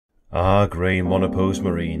Ah, grey Monopose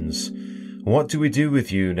Marines, what do we do with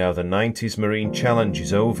you now the 90s Marine Challenge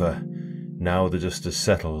is over? Now the dust has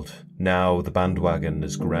settled, now the bandwagon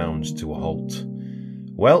has ground to a halt.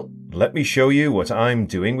 Well, let me show you what I'm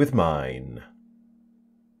doing with mine.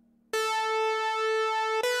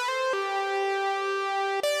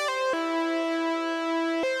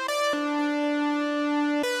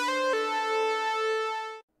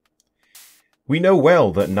 We know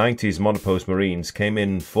well that 90s Monopose Marines came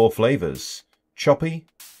in 4 flavours: choppy,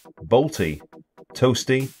 bolty,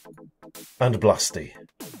 toasty and blasty.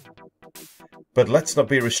 But let's not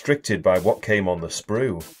be restricted by what came on the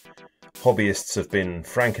sprue. Hobbyists have been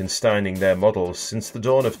Frankensteining their models since the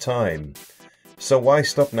dawn of time, so why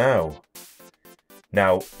stop now?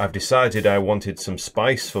 Now, I've decided I wanted some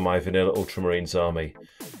spice for my vanilla Ultramarines army,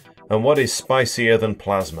 and what is spicier than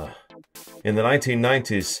plasma? In the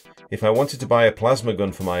 1990s, if I wanted to buy a plasma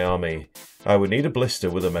gun for my army, I would need a blister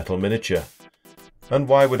with a metal miniature. And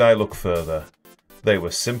why would I look further? They were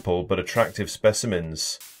simple but attractive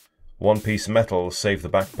specimens. One-piece metal saved the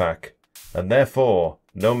backpack, and therefore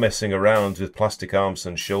no messing around with plastic arms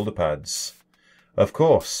and shoulder pads. Of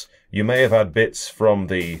course, you may have had bits from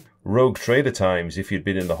the rogue trader times if you'd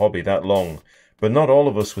been in the hobby that long, but not all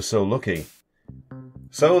of us were so lucky.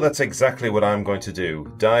 So that's exactly what I'm going to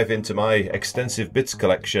do, dive into my extensive bits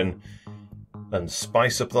collection and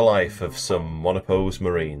spice up the life of some Monopose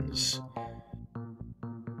Marines.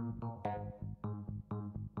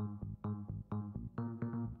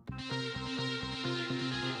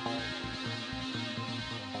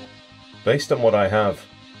 Based on what I have,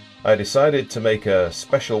 I decided to make a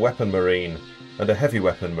special weapon marine and a heavy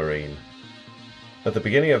weapon marine. At the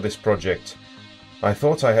beginning of this project, I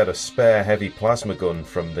thought I had a spare heavy plasma gun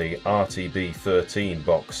from the RTB-13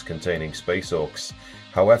 box containing Space Orcs.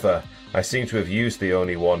 However, I seem to have used the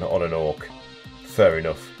only one on an Orc. Fair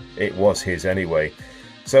enough, it was his anyway.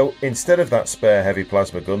 So instead of that spare heavy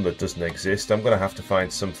plasma gun that doesn't exist, I'm going to have to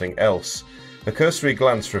find something else. A cursory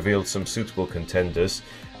glance revealed some suitable contenders,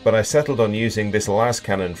 but I settled on using this las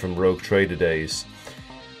cannon from Rogue Trader days.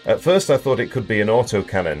 At first I thought it could be an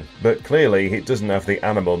autocannon, but clearly it doesn't have the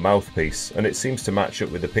animal mouthpiece, and it seems to match up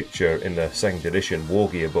with the picture in the 2nd edition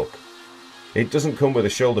Wargear book. It doesn't come with a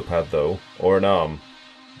shoulder pad though, or an arm.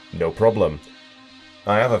 No problem.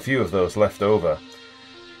 I have a few of those left over.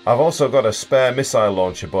 I've also got a spare missile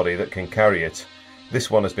launcher body that can carry it. This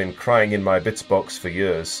one has been crying in my bits box for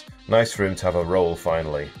years. Nice for him to have a roll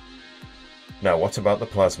finally. Now what about the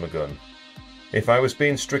plasma gun? If I was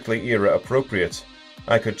being strictly era appropriate,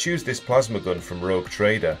 I could choose this plasma gun from Rogue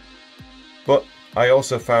Trader, but I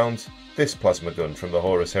also found this plasma gun from the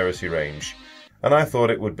Horus Heresy range, and I thought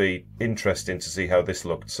it would be interesting to see how this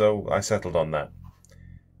looked, so I settled on that.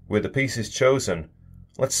 With the pieces chosen,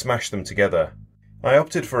 let's smash them together. I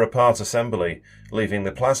opted for a part assembly, leaving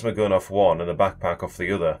the plasma gun off one and the backpack off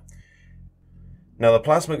the other. Now the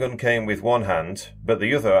plasma gun came with one hand, but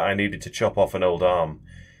the other I needed to chop off an old arm.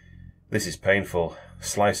 This is painful,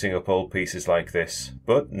 slicing up old pieces like this,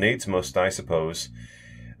 but needs must, I suppose.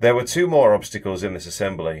 There were 2 more obstacles in this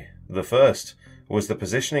assembly. The first was the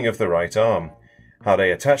positioning of the right arm. Had I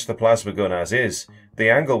attached the plasma gun as is, the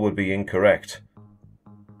angle would be incorrect.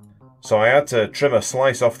 So I had to trim a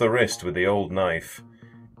slice off the wrist with the old knife.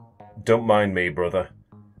 Don't mind me, brother.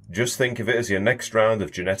 Just think of it as your next round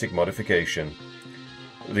of genetic modification.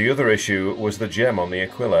 The other issue was the gem on the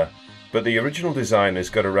Aquila, but the original designers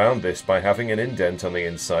got around this by having an indent on the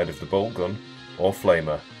inside of the bolt gun, or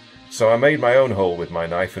flamer, so I made my own hole with my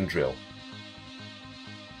knife and drill.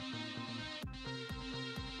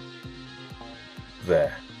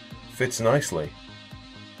 There, fits nicely.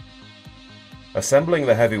 Assembling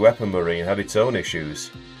the heavy weapon marine had its own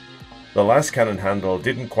issues. The las cannon handle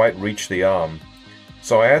didn't quite reach the arm,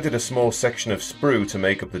 so I added a small section of sprue to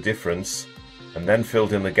make up the difference, and then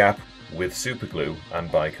filled in the gap with superglue and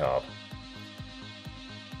bicarb.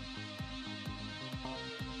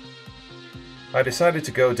 I decided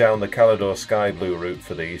to go down the Calidor Sky Blue route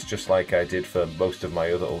for these, just like I did for most of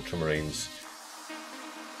my other Ultramarines.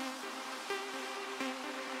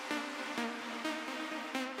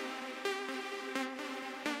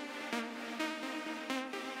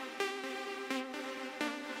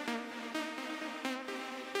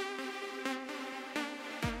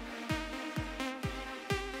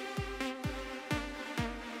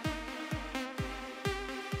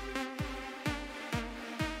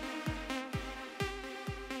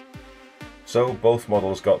 So both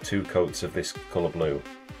models got 2 coats of this colour blue.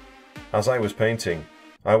 As I was painting,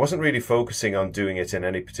 I wasn't really focusing on doing it in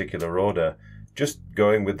any particular order, just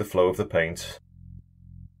going with the flow of the paint.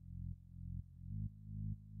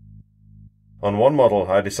 On one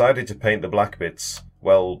model I decided to paint the black bits,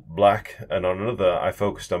 well, black, and on another I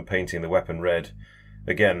focused on painting the weapon red.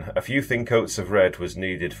 Again, a few thin coats of red was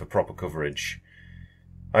needed for proper coverage.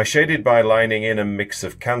 I shaded by lining in a mix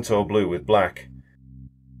of Cantor blue with black.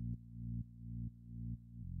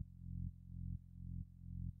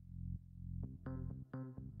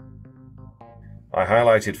 I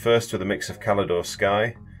highlighted first with a mix of Calidor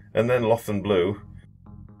Sky, and then Lothan Blue,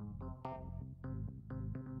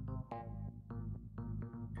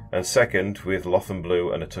 and second with Lothan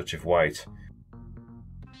Blue and a touch of white.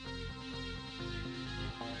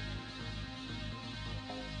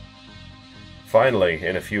 Finally,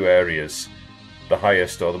 in a few areas, the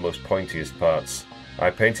highest or the most pointiest parts, I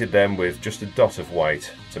painted them with just a dot of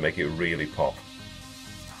white to make it really pop.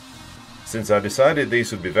 Since I decided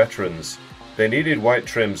these would be veterans, they needed white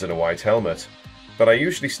trims and a white helmet, but I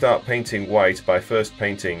usually start painting white by first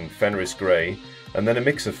painting Fenris Grey and then a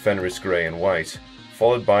mix of Fenris Grey and white,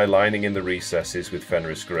 followed by lining in the recesses with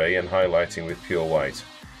Fenris Grey and highlighting with pure white.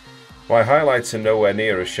 My highlights are nowhere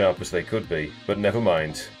near as sharp as they could be, but never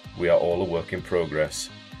mind, we are all a work in progress.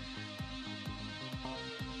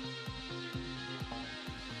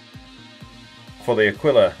 For the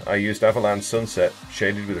Aquila, I used Avalanche Sunset,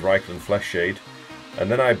 shaded with Reichland Flesh Shade,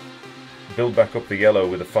 and then I build back up the yellow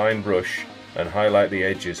with a fine brush and highlight the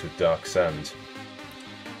edges with dark sand.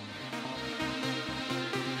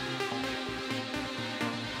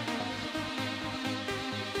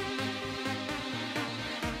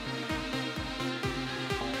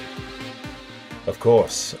 Of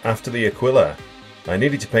course, after the Aquila, I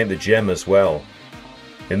needed to paint the gem as well.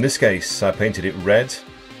 In this case, I painted it red,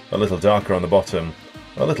 a little darker on the bottom,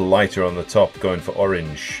 a little lighter on the top, going for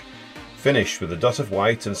orange, finished with a dot of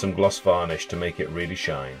white and some gloss varnish to make it really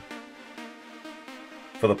shine.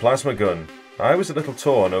 For the plasma gun, I was a little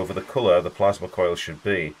torn over the colour the plasma coil should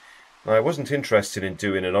be. I wasn't interested in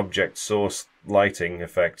doing an object source lighting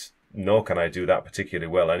effect, nor can I do that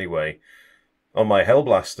particularly well anyway. On my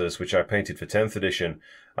Hellblasters, which I painted for 10th edition,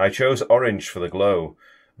 I chose orange for the glow,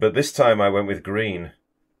 but this time I went with green,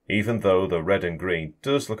 even though the red and green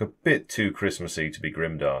does look a bit too Christmassy to be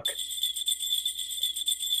grimdark.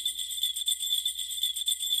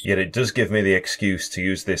 Yet it does give me the excuse to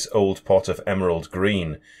use this old pot of emerald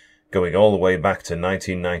green, going all the way back to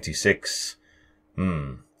 1996.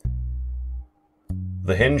 The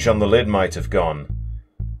hinge on the lid might have gone,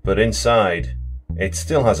 but inside, it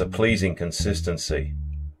still has a pleasing consistency.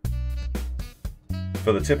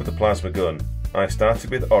 For the tip of the plasma gun, I started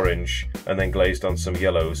with orange and then glazed on some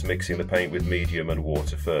yellows, mixing the paint with medium and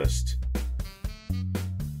water first.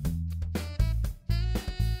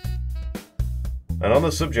 And on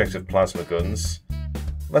the subject of plasma guns,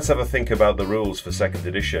 let's have a think about the rules for 2nd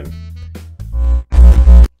edition.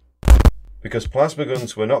 Because plasma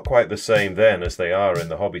guns were not quite the same then as they are in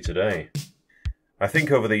the hobby today. I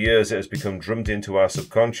think over the years it has become drummed into our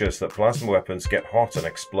subconscious that plasma weapons get hot and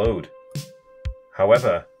explode.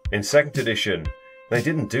 However, in 2nd edition, they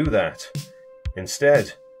didn't do that.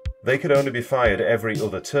 Instead, they could only be fired every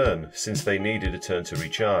other turn, since they needed a turn to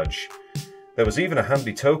recharge. There was even a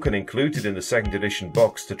handy token included in the 2nd edition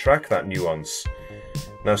box to track that nuance.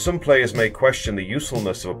 Now, some players may question the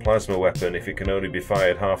usefulness of a plasma weapon if it can only be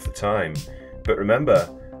fired half the time, but remember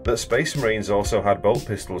that Space Marines also had bolt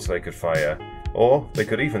pistols they could fire, or they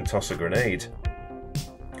could even toss a grenade.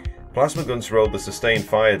 Plasma guns rolled the sustained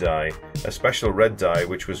fire die, a special red die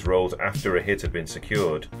which was rolled after a hit had been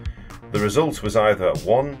secured. The result was either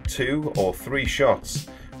 1, 2 or 3 shots,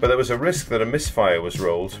 but there was a risk that a misfire was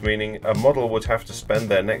rolled, meaning a model would have to spend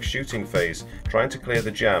their next shooting phase trying to clear the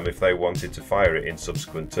jam if they wanted to fire it in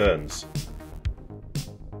subsequent turns.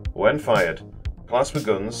 When fired, plasma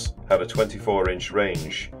guns had a 24-inch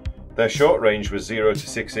range. Their short range was 0 to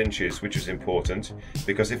 6 inches, which was important,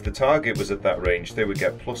 because if the target was at that range they would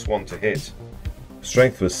get +1 to hit.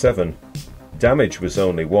 Strength was 7, damage was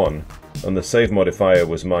only 1, and the save modifier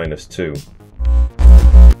was -2.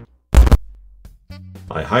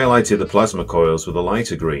 I highlighted the plasma coils with a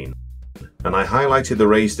lighter green, and I highlighted the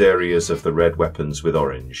raised areas of the red weapons with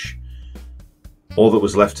orange. All that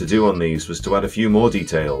was left to do on these was to add a few more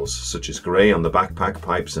details, such as grey on the backpack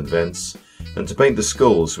pipes and vents, and to paint the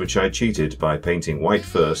skulls, which I cheated by painting white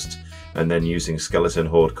first and then using Skeleton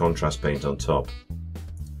Horde contrast paint on top.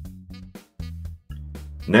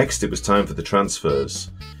 Next, it was time for the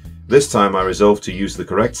transfers. This time I resolved to use the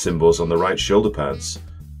correct symbols on the right shoulder pads.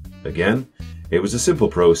 Again, it was a simple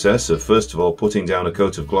process of first of all putting down a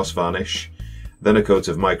coat of gloss varnish, then a coat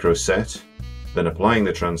of micro set, then applying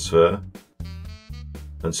the transfer,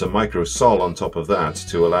 and some micro sol on top of that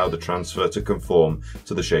to allow the transfer to conform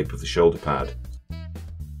to the shape of the shoulder pad.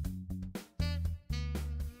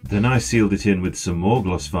 Then I sealed it in with some more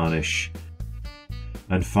gloss varnish,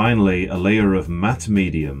 and finally a layer of matte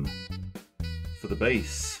medium. For the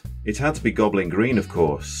base, it had to be Goblin Green, of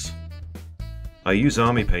course. I use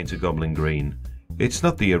Army Painter Goblin Green. It's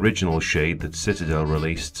not the original shade that Citadel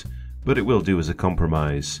released, but it will do as a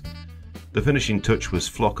compromise. The finishing touch was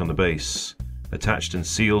flock on the base, attached and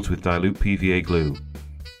sealed with dilute PVA glue.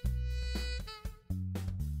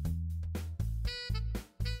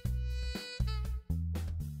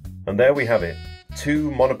 And there we have it,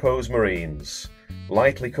 2 Monopose Marines,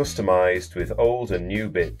 lightly customised with old and new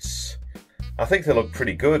bits. I think they look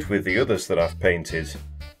pretty good with the others that I've painted.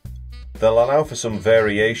 They'll allow for some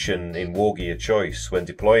variation in wargear choice when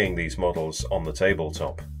deploying these models on the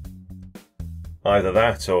tabletop. Either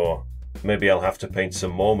that, or maybe I'll have to paint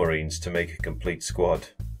some more Marines to make a complete squad.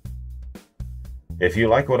 If you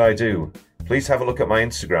like what I do, please have a look at my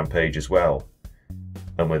Instagram page as well.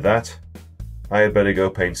 And with that, I had better go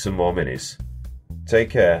paint some more minis. Take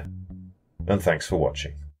care, and thanks for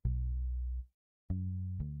watching.